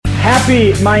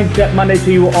Happy Mindset Monday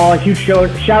to you all. A huge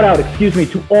shout out,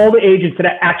 to all the agents that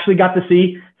I actually got to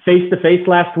see face to face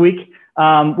last week.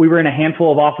 We were in a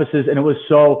handful of offices, and it was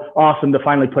so awesome to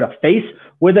finally put a face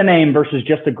with a name versus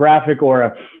just a graphic or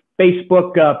a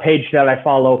Facebook page that I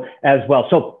follow as well.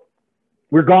 So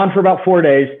we're gone for about 4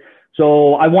 days.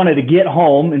 So I wanted to get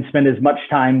home and spend as much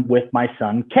time with my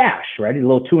son, Cash, right? He's a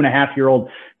little 2.5-year-old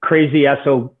crazy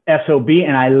SOB,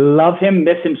 and I love him,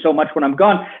 miss him so much when I'm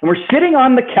gone. And we're sitting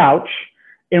on the couch,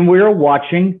 and we're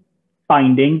watching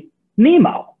Finding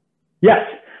Nemo. Yes,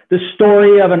 the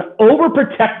story of an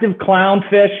overprotective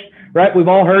clownfish, right? We've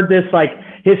all heard this, like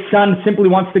his son simply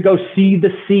wants to go see the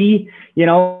sea. You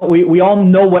know, we all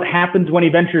know what happens when he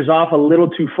ventures off a little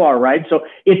too far, right? So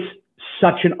it's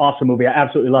such an awesome movie. I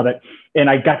absolutely love it. And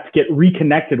I got to get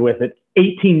reconnected with it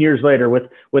 18 years later with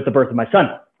the birth of my son.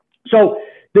 So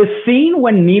the scene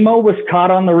when Nemo was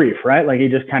caught on the reef, right? Like he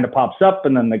just kind of pops up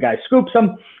and then the guy scoops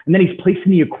him and then he's placed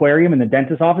in the aquarium in the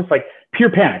dentist's office, like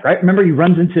pure panic, right? Remember, he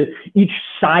runs into each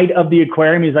side of the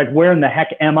aquarium. He's like, where in the heck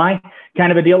am I?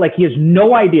 Kind of a deal. Like he has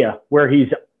no idea where he's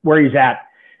at.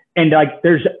 And like,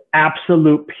 there's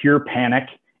absolute pure panic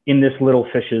in this little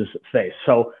fish's face.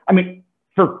 So, I mean,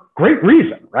 for great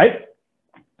reason, right?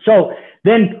 So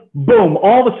then, boom,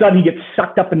 all of a sudden he gets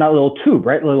sucked up in that little tube,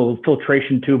 right? Little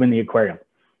filtration tube in the aquarium.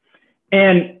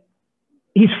 And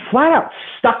he's flat out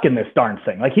stuck in this darn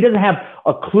thing. Like he doesn't have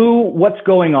a clue what's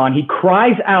going on. He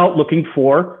cries out looking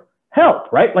for help,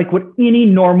 right? Like what any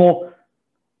normal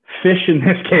fish in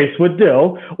this case would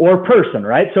do, or person,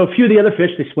 right? So a few of the other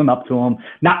fish, they swim up to him,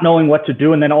 not knowing what to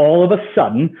do. And then all of a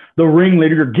sudden, the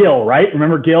ringleader, Gil, right?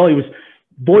 Remember Gil? He was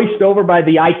voiced over by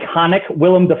the iconic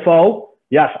Willem Dafoe.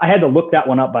 Yes, I had to look that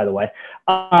one up, by the way.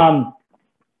 And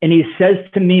he says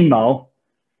to Nemo,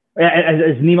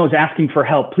 as Nemo's asking for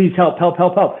help, please help.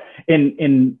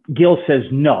 And Gil says,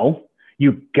 no,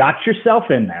 you got yourself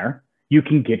in there. You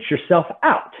can get yourself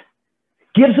out.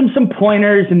 Gives him some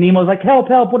pointers, and Nemo's like, help,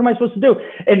 what am I supposed to do?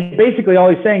 And basically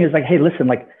all he's saying is like, hey, listen,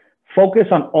 like focus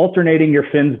on alternating your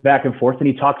fins back and forth. And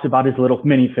he talks about his little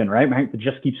mini fin, right?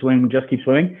 Just keep swimming.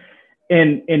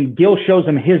 And Gil shows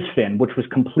him his fin, which was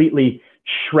completely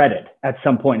shredded at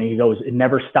some point. And he goes, it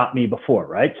never stopped me before,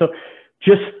 right? So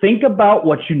just think about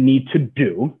what you need to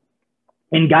do.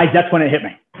 And guys, that's when it hit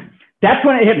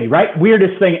me. Right?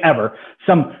 Weirdest thing ever.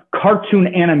 Some cartoon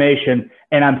animation.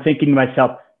 And I'm thinking to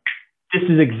myself, this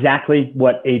is exactly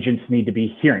what agents need to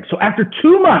be hearing. So after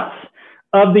 2 months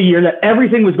of the year that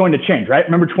everything was going to change, right?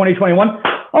 Remember 2021?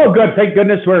 Oh, good. Thank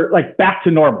goodness we're like back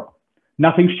to normal.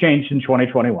 Nothing's changed in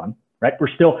 2021. Right?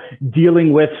 We're still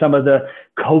dealing with some of the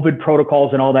COVID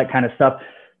protocols and all that kind of stuff.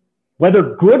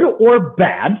 Whether good or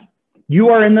bad, you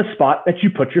are in the spot that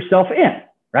you put yourself in,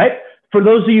 right? For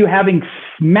those of you having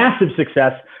massive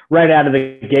success right out of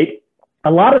the gate,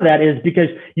 a lot of that is because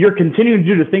you're continuing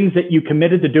to do the things that you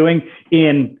committed to doing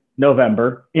in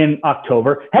November, in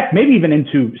October, heck, maybe even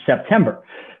into September.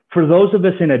 For those of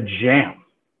us in a jam,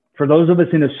 for those of us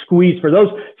in a squeeze, for those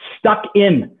stuck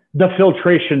in the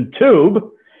filtration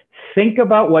tube, think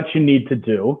about what you need to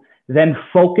do, then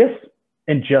focus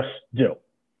and just do.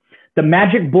 The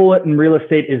magic bullet in real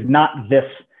estate is not this.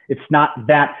 It's not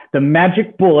that. The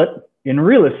magic bullet in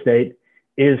real estate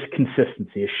is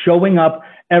consistency, is showing up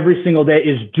every single day,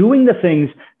 is doing the things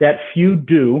that few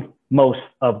do most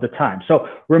of the time. So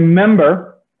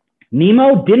remember,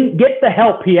 Nemo didn't get the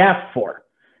help he asked for.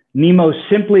 Nemo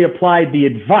simply applied the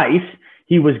advice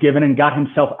he was given and got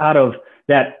himself out of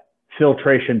that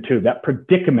filtration tube, that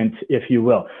predicament, if you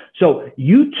will. So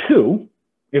you too,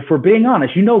 if we're being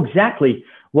honest, you know exactly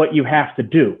what you have to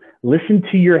do. Listen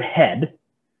to your head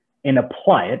and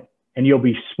apply it, and you'll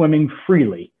be swimming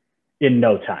freely in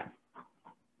no time.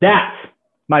 That,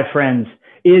 my friends,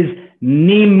 is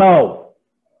Nemo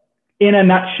in a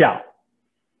nutshell.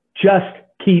 Just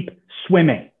keep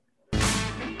swimming.